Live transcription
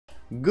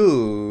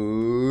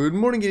Good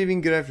morning, good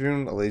evening, good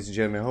afternoon, ladies and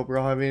gentlemen. I hope you're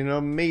all having an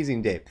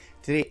amazing day.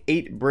 Today,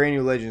 8 brand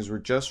new legends were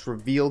just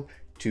revealed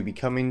to be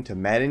coming to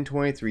Madden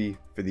 23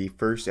 for the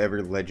first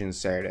ever Legends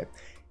Saturday.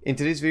 In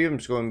today's video, I'm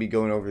just going to be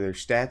going over their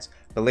stats,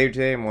 but later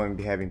today, I'm going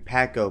to be having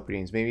pack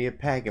openings, maybe a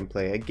pack and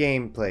play, a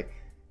gameplay,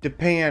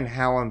 depending on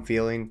how I'm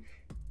feeling.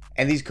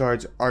 And these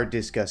cards are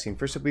disgusting.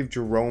 First up, we have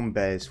Jerome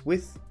Bettis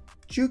with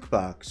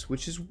Jukebox,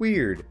 which is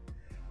weird.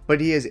 But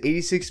he has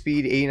 86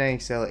 speed, 89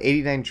 excel,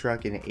 89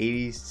 truck, and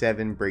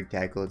 87 break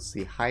tackle. It's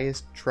the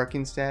highest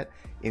trucking stat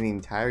in the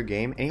entire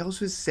game. And he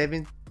also has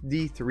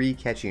 73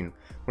 catching.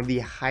 One of the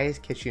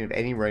highest catching of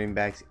any running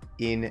backs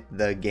in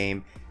the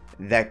game.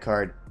 That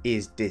card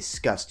is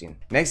disgusting.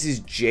 Next is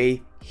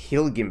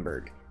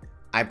Hilgenberg.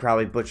 I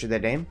probably butchered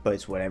that name, but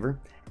it's whatever.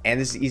 And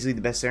this is easily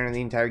the best center in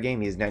the entire game.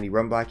 He has 90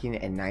 run blocking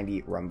and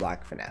 90 run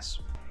block finesse.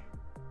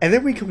 And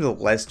then we come to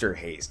Lester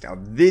Hayes. Now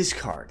this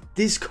card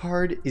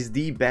is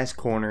the best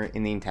corner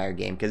in the entire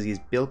game because he's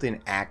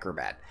built-in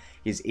acrobat.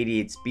 He has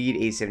 88 speed,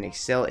 87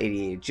 excel,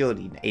 88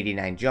 agility,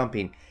 89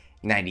 jumping,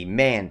 90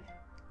 man,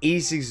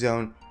 86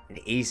 zone, and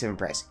 87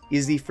 press. He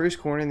is the first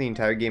corner in the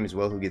entire game as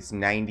well who gets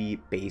 90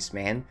 base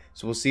man.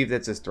 So we'll see if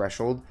that's his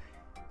threshold.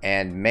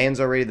 And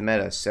man's already the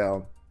meta,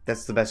 so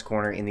that's the best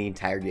corner in the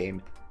entire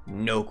game,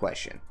 no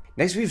question.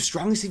 Next, we have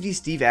strong safety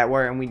Steve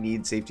Atwater, and we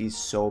need safety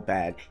so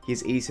bad. He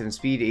has 87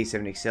 speed,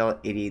 87 excel,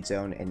 88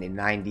 zone, and a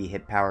 90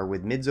 hit power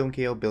with mid-zone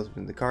KO built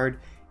into the card.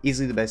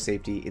 Easily the best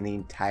safety in the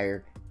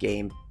entire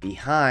game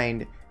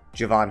behind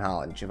Javon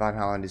Holland. Javon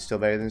Holland is still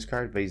better than this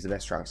card, but he's the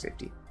best strong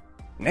safety.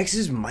 Next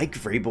is Mike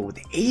Vrabel with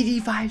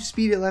 85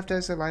 speed at left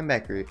outside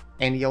linebacker,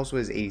 and he also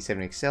has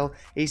 87 excel,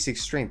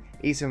 86 strength,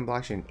 87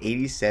 block and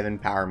 87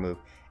 power move.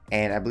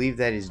 And I believe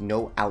that is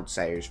no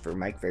outsiders for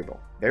Mike Vrabel.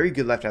 Very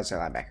good left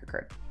outside linebacker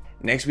card.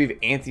 Next, we have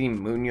Anthony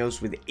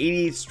Munoz with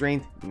 88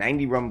 strength,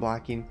 90 run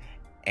blocking,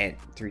 and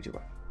 3-2-1.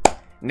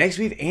 Next,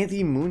 we have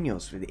Anthony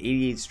Munoz with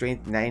 88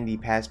 strength, 90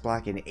 pass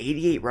block, and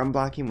 88 run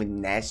blocking with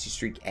nasty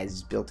streak as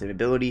his built-in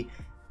ability.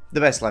 The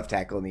best left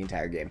tackle in the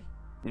entire game.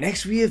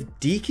 Next, we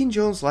have Deacon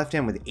Jones left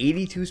hand with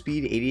 82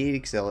 speed, 88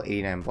 excel,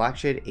 89 block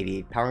shed,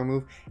 88 power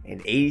move,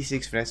 and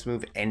 86 finesse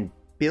move, and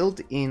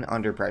built-in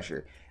under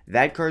pressure.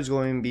 That card's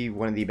going to be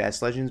one of the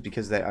best legends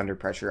because of that under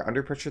pressure.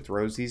 Under pressure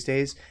throws these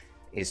days,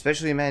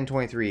 especially in Madden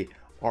 23,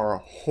 are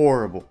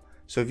horrible.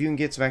 So if you can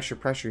get some extra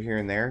pressure here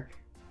and there,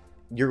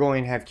 you're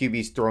going to have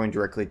QBs throwing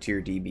directly to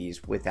your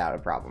DBs without a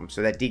problem.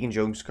 So that Deacon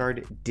Jones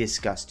card,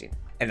 disgusting.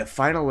 And the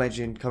final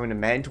legend coming to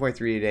Madden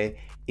 23 today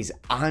is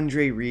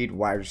Andre Reed,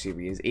 wide receiver.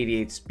 He has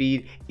 88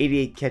 speed,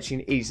 88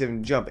 catching,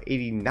 87 jump,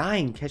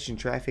 89 catching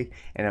traffic,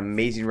 and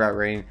amazing route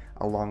running,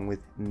 along with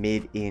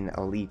mid-in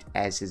elite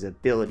as his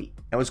ability.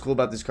 And what's cool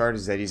about this card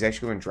is that he's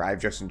actually going to drive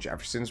Justin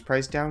Jefferson's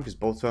price down because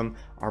both of them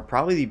are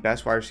probably the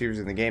best wide receivers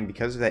in the game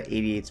because of that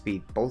 88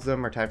 speed. Both of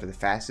them are tied for the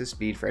fastest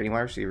speed for any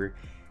wide receiver.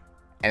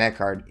 And that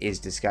card is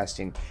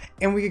disgusting.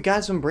 And we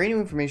got some brand new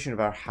information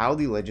about how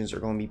the legends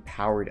are going to be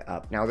powered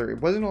up. Now, there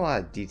wasn't a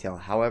lot of detail.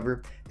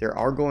 However, there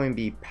are going to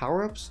be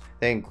power-ups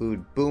that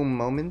include boom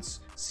moments,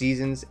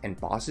 seasons, and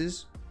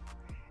bosses.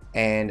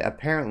 And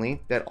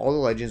apparently, that all the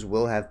legends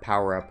will have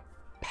power-up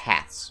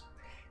paths.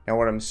 Now,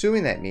 what I'm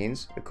assuming that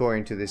means,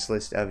 according to this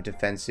list of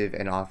defensive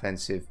and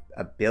offensive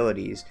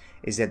abilities,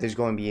 is that there's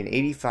going to be an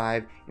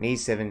 85, an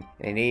 87,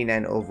 and an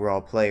 89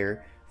 overall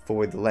player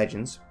for the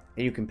legends.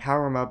 And you can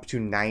power them up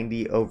to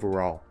 90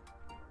 overall.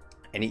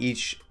 And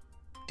each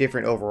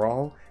different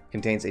overall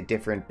contains a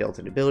different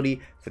built-in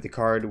ability for the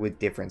card with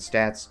different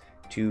stats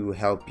to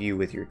help you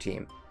with your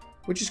team,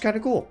 which is kind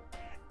of cool.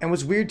 And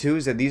what's weird too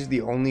is that these are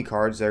the only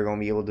cards that are going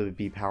to be able to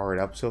be powered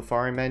up so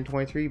far in Madden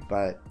 23,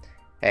 but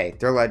hey,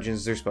 they're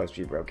legends, they're supposed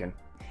to be broken.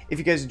 If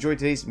you guys enjoyed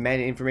today's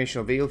Madden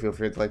informational video, feel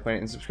free to like button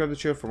and subscribe to the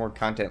show for more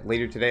content.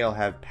 Later today, I'll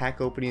have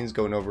pack openings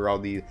going over all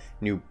the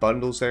new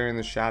bundles that are in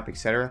the shop,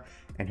 etc.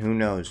 And who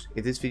knows,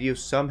 if this video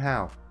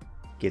somehow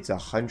gets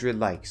 100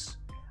 likes,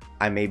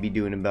 I may be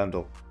doing a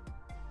bundle.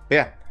 But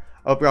yeah,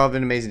 I hope you all have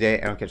an amazing day,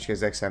 and I'll catch you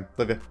guys next time.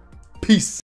 Love ya. Peace.